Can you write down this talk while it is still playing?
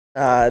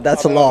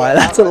That's a lie.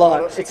 That's a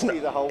lie.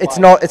 It's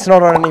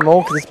not on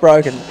anymore because it's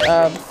broken.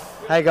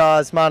 Hey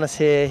guys, Marnus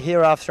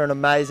here after an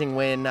amazing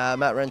win.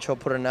 Matt Renshaw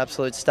put on an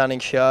absolute stunning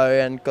show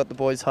and got the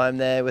boys home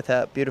there with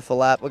a beautiful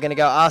lap. We're going to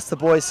go ask the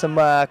boys some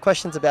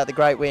questions about the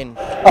great win.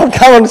 I'm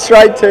coming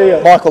straight to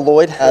you. Michael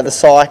Lloyd, the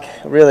psych,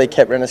 really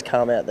kept Renners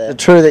calm out there.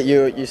 True that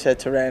you said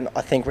to Ren,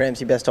 I think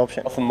Ram's your best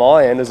option. From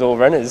my end, is all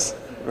Renners.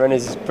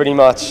 Renners pretty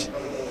much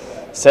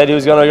said he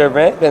was going to go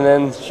ramp, and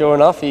then sure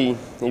enough, he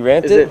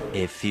ramped it.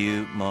 A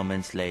few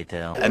moments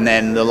later. And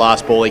then the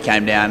last ball he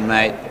came down,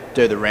 mate,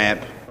 do the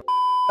ramp.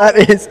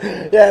 That is,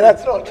 yeah,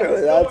 that's not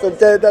true.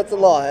 That's a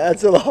lie.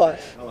 That's a lie.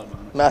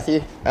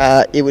 Matthew,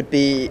 it would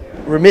be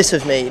remiss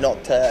of me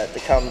not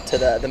to come to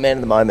the man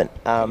of the moment.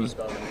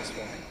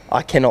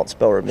 I cannot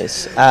spell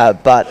remiss.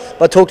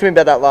 But talk to me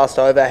about that last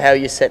over. How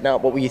you're setting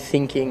up? What were you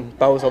thinking?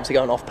 Bo was obviously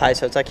going off pace,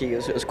 so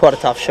it was quite a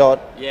tough shot.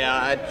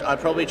 Yeah, I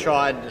probably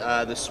tried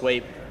the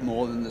sweep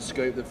more than the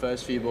scoop the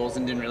first few balls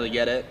and didn't really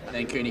get it. And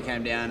then Cooney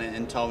came down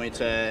and told me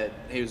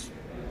he was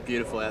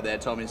beautiful out there,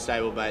 told me to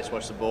stable base,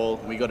 watch the ball.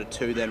 We got a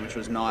 2 then, which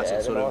was nice. Yeah,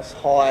 It sort nice of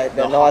high,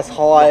 the nice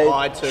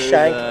high two,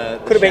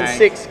 shank. Could have been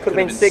 6. Could have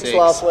been 6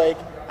 last week.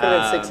 Could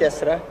have been 6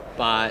 yesterday.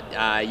 But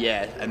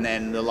yeah, and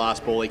then the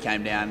last ball he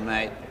came down,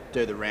 mate,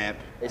 do the ramp.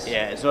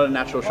 Yeah, it's not a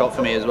natural shot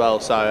for me as well.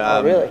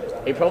 So really,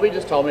 he probably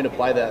just told me to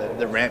play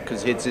the ramp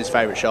because it's his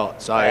favourite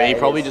shot. So he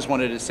probably just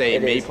wanted to see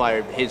me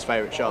play his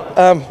favourite shot.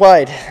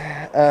 Wade,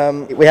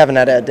 we haven't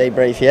had our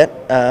debrief yet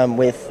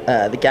with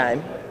the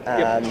game.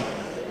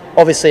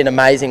 Obviously an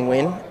amazing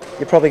win.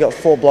 You've probably got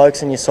 4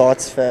 blokes in your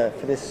sights for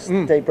this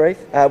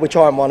debrief, which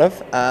I'm one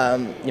of.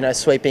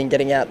 Sweeping,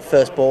 getting out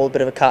first ball, a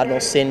bit of a cardinal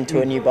sin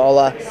to a new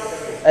bowler.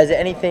 Is there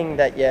anything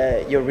that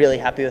you're really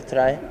happy with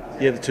today?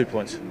 Yeah, the 2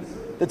 points.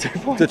 The 2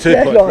 points? The 2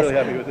 points, nice. Really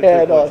happy with the 2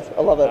 nice. points.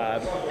 I love it.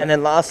 And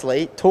then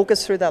lastly, talk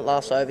us through that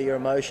last over, your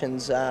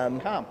emotions.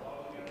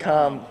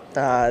 Calm.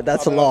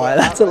 That's a lie.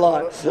 That's a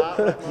lie.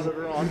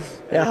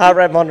 Yeah, heart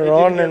rate monitor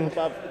on, and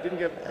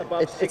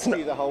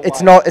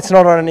it's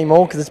not on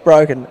anymore because it's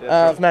broken.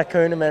 Matt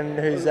Kuhneman,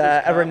 who's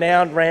a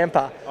renowned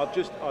ramper. I've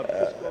just gone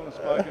and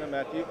spoken to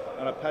Matthew,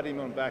 and I pat him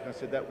on the back and I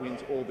said that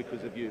win's all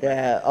because of you.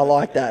 Yeah, I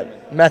like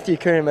that. Matthew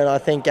Kuhneman, I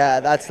think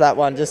that's that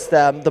one. Just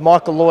the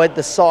Michael Lloyd,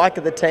 the psych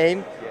of the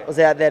team, was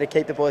out there to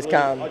keep the boys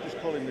calm. I just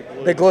call him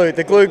the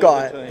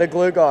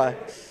glue guy.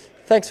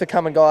 Thanks for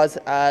coming, guys.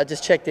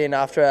 Just checked in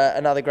after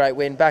another great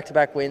win,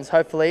 back-to-back wins.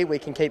 Hopefully we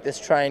can keep this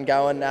train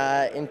going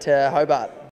into Hobart.